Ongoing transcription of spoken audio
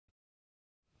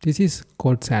This is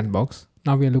CodeSandbox.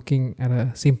 Now we are looking at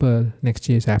a simple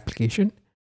Next.js application,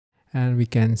 and we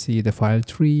can see the file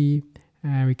tree,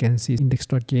 and we can see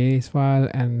index.js file,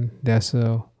 and there's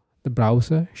the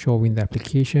browser showing the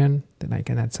application. Then I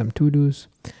can add some to-dos,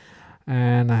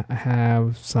 and I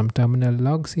have some terminal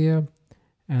logs here,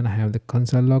 and I have the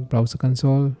console log, browser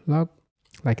console log,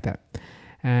 like that.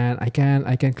 And I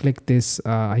can click this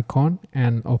icon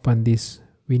and open this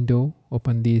window,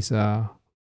 open this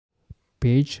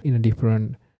page in a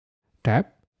different tab.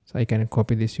 So I can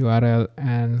copy this URL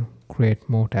and create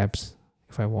more tabs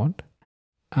if I want.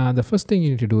 The first thing you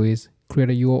need to do is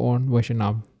create your own version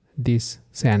of this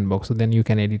sandbox, so then you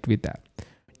can edit with that.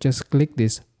 Just click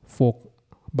this fork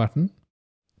button,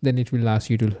 then it will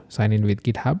ask you to sign in with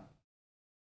GitHub.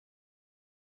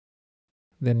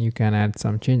 Then you can add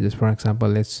some changes. For example,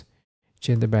 let's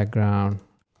change the background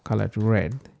color to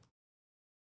red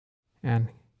and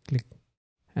click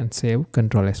and save.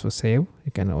 Control S for save.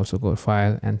 You can also go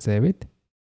file and save it.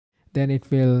 Then it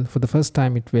will, for the first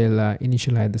time, it will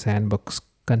initialize the sandbox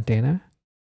container.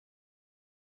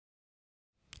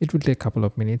 It will take a couple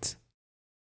of minutes.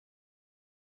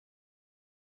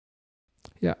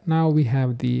 Yeah, now we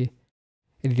have the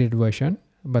edited version,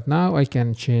 but now I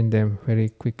can change them very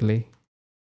quickly,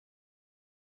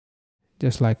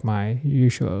 just like my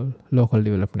usual local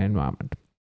development environment.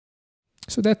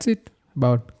 So that's it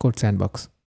about CodeSandbox.